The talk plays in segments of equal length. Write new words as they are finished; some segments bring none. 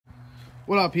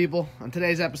What up, people? On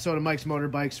today's episode of Mike's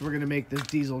Motorbikes, we're going to make this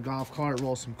diesel golf cart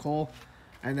roll some coal,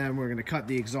 and then we're going to cut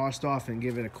the exhaust off and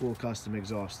give it a cool custom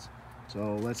exhaust.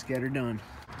 So let's get her done.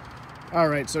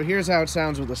 Alright, so here's how it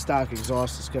sounds with the stock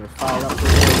exhaust. Let's get her fired up.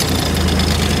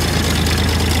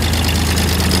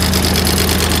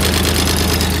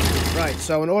 Right,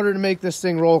 so in order to make this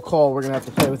thing roll coal, we're going to have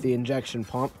to play with the injection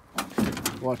pump,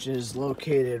 which is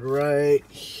located right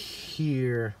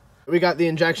here. We got the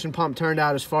injection pump turned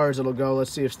out as far as it'll go.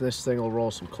 Let's see if this thing will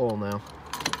roll some coal now.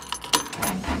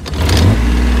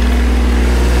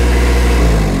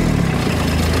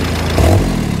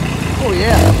 Oh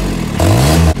yeah.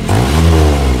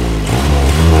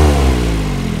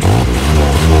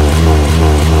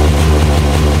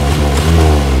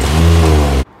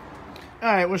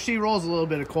 Alright, well, she rolls a little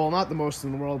bit of coal. Not the most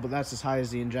in the world, but that's as high as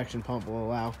the injection pump will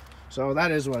allow. So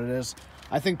that is what it is.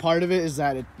 I think part of it is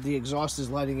that the exhaust is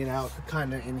letting it out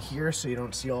kind of in here, so you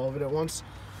don't see all of it at once.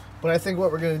 But I think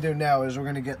what we're going to do now is we're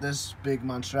going to get this big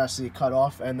monstrosity cut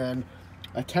off and then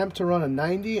attempt to run a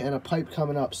 90 and a pipe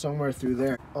coming up somewhere through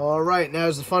there. Alright, now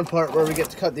is the fun part where we get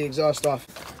to cut the exhaust off.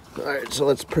 Alright, so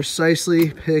let's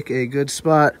precisely pick a good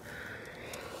spot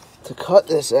to cut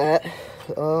this at.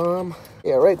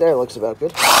 Yeah, right there looks about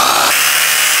good.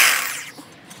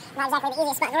 Not exactly the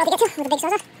easiest spot in the world to get to with a big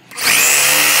saw.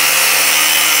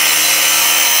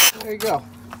 There you go,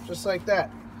 just like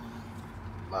that.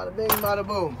 Bada bing, bada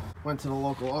boom. Went to the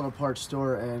local auto parts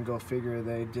store and go figure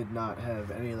they did not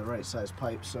have any of the right size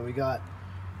pipes. So we got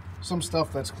some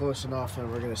stuff that's close enough,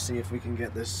 and we're gonna see if we can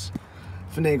get this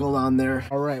finagled on there.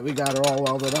 All right, we got her all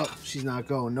welded up. She's not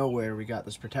going nowhere. We got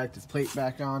this protective plate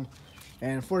back on,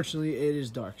 and unfortunately it is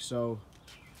dark, so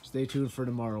stay tuned for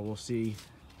tomorrow. We'll see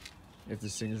if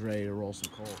this thing is ready to roll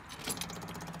some coal.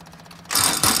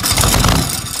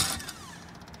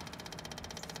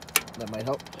 That might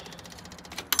help.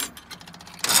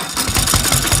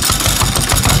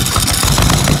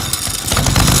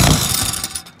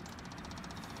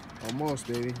 Almost,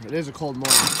 baby. It is a cold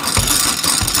morning.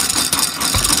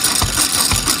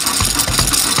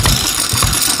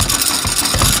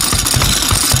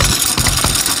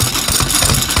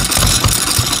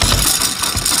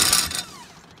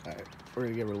 Alright, we're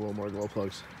gonna give her a little more glow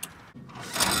plugs.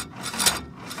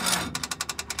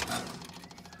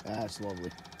 That's lovely.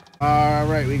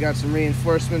 Alright, we got some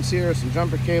reinforcements here, some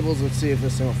jumper cables. Let's see if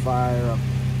this thing will fire up.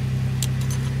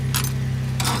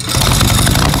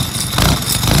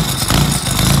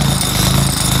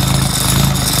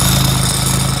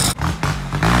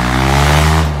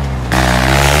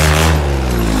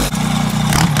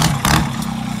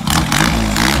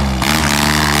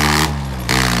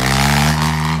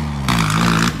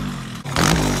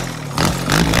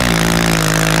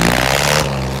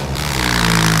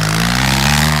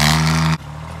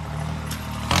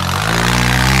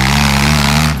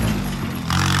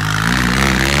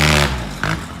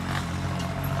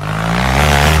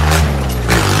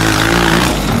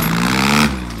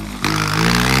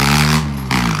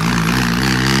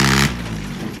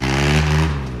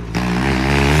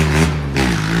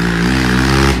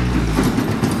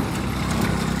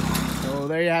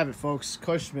 There you have it, folks.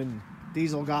 Cushman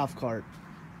diesel golf cart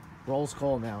rolls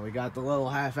coal now. We got the little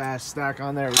half-ass stack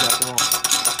on there. We got the little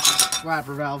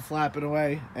flapper valve flapping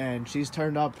away, and she's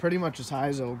turned up pretty much as high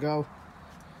as it'll go.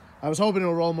 I was hoping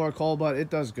it'll roll more coal, but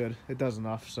it does good. It does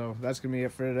enough. So that's gonna be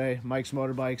it for today. Mike's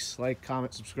Motorbikes. Like,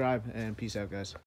 comment, subscribe, and peace out, guys.